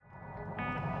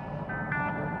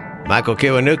Michael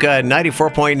Kiwanuka,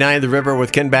 94.9 The River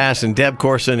with Ken Bass and Deb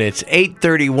Corson. It's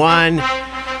 8:31.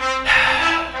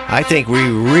 I think we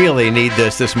really need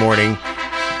this morning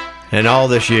and all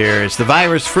this year. It's the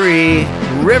virus-free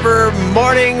River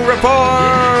Morning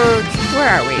Report. Where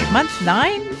are we? Month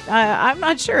 9? I'm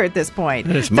not sure at this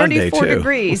point. It's Monday, 34 too.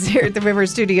 degrees here at the River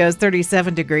Studios,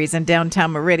 37 degrees in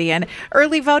downtown Meridian.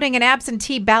 Early voting and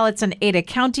absentee ballots in Ada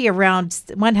County, around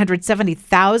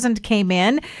 170,000 came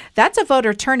in. That's a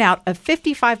voter turnout of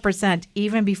 55%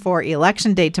 even before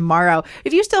Election Day tomorrow.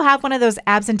 If you still have one of those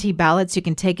absentee ballots, you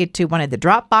can take it to one of the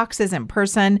drop boxes in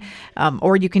person,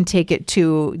 or you can take it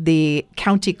to the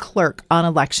county clerk on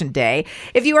Election Day.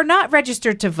 If you are not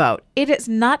registered to vote, it is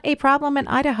not a problem in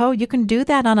Idaho. You can do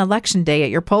that on Election Day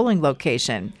at your polling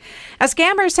location. Now,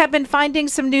 scammers have been finding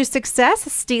some new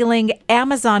success stealing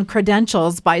Amazon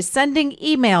credentials by sending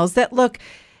emails that look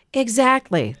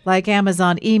exactly like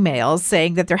Amazon emails,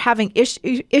 saying that they're having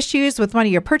issues with one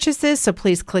of your purchases, so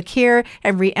please click here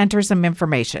and re-enter some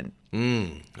information.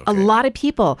 Okay. A lot of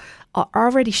people are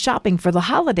already shopping for the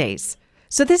holidays,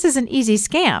 so this is an easy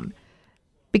scam,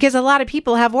 because a lot of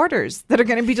people have orders that are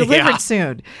going to be delivered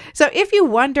soon. So if you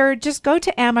wonder, just go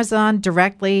to Amazon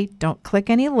directly. Don't click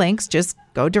any links. Just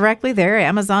go directly there,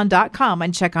 Amazon.com,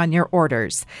 and check on your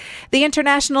orders. The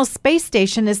International Space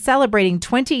Station is celebrating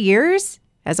 20 years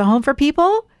as a home for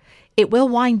people. It will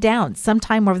wind down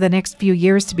sometime over the next few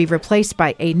years to be replaced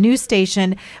by a new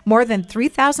station. More than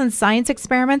 3,000 science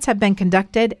experiments have been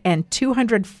conducted and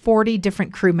 240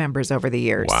 different crew members over the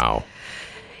years. Wow.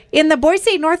 In the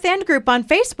Boise North End group on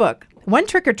Facebook, one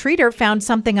trick-or-treater found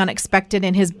something unexpected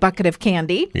in his bucket of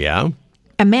candy. Yeah.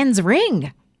 A men's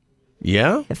ring.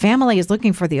 Yeah? The family is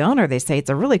looking for the owner. They say it's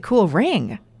a really cool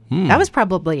ring. That was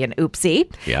probably an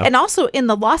oopsie. Yeah. And also in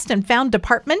the lost and found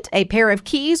department, a pair of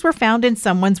keys were found in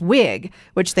someone's wig,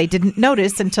 which they didn't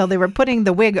notice until they were putting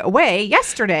the wig away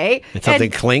yesterday. And something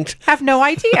clinked? Have no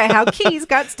idea how keys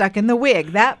got stuck in the wig.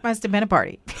 That must have been a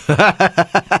party.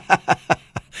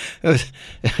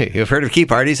 You've heard of key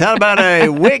parties. How about a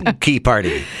wig key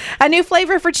party? A new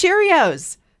flavor for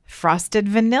Cheerios, frosted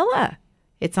vanilla.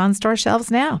 It's on store shelves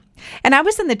now. And I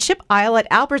was in the chip aisle at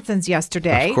Albertsons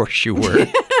yesterday. Of course you were.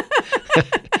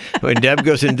 When Deb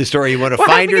goes into the store, you want to Well,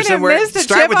 find I'm her gonna somewhere. miss the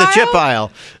Start chip with the chip aisle?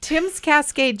 aisle. Tim's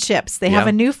Cascade Chips. They Yeah. have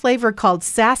a new flavor called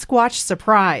Sasquatch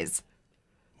Surprise.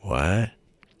 What?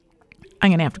 I'm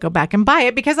going to have to go back and buy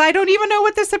it because I don't even know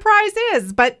what the surprise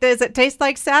is. But does it taste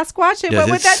like Sasquatch? And Does what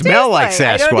it would that smell taste like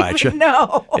I don't Sasquatch? even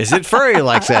know. Is it furry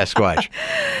like Sasquatch?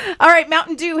 All right,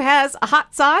 Mountain Dew has a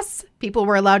hot sauce. People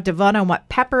were allowed to vote on what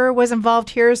pepper was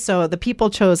involved here, so the people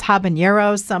chose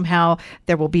habanero. Somehow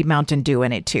there will be Mountain Dew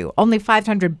in it, too. Only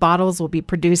 500 bottles will be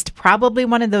produced. Probably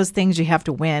one of those things you have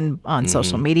to win on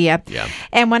social media. Yeah.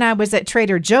 And when I was at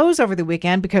Trader Joe's over the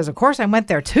weekend, because, of course, I went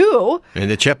there, too. In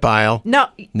the chip aisle. No.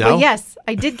 No? Well, yes,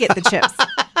 I did get the chips.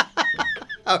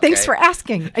 Thanks for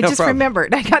asking. I No just problem.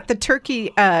 remembered. I got the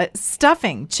turkey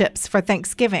stuffing chips for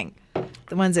Thanksgiving.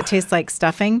 The ones that taste like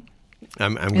stuffing.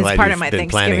 I'm It's glad part you've of my been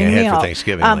planning Thanksgiving ahead meal. for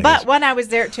Thanksgiving. But ladies. when I was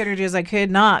there at Trader Joe's, I could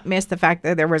not miss the fact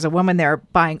that there was a woman there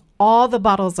buying all the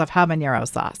bottles of habanero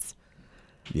sauce.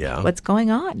 Yeah. What's going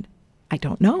on? I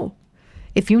don't know.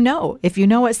 If you know what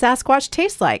Sasquatch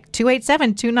tastes like,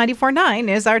 287-2949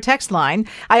 is our text line.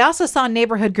 I also saw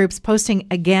neighborhood groups posting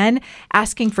again,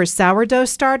 asking for sourdough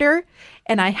starter.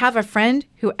 And I have a friend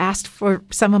who asked for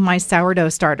some of my sourdough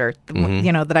starter,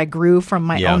 that I grew from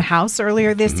my own house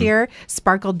earlier this year,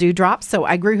 Sparkle Dewdrops. So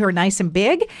I grew her nice and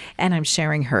big, and I'm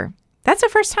sharing her. That's the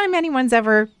first time anyone's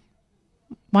ever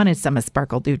wanted some of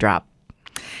Sparkle Dewdrop.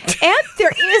 And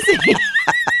there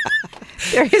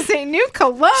is a new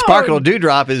cologne. Sparkle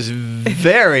Dewdrop is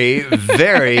very,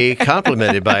 very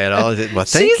complimented by it all. Well,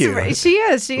 thank you. She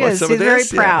is. Want She's some of very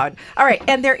this? Yeah. proud. All right.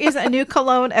 And there is a new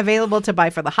cologne available to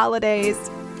buy for the holidays.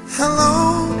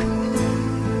 Hello,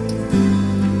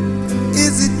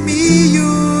 is it me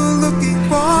you're looking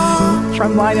for?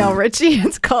 From Lionel Richie.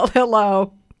 It's called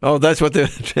Hello. Oh, that's what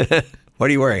the. What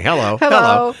are you wearing? Hello.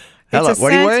 Hello. Hello. It's a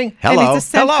What are you scent, wearing? and Hello. it's a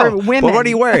scent Hello. for women. Well, what are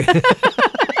you wearing?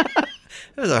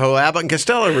 There's a whole Abbott and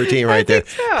Costello routine right there.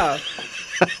 So,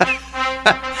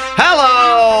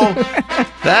 Hello.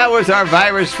 That was our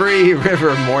virus-free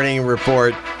River Morning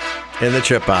Report in the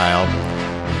chip aisle.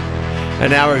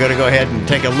 And now we're going to go ahead and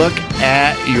take a look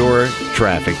at your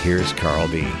traffic. Here's Carl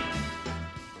B.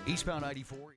 Eastbound 94.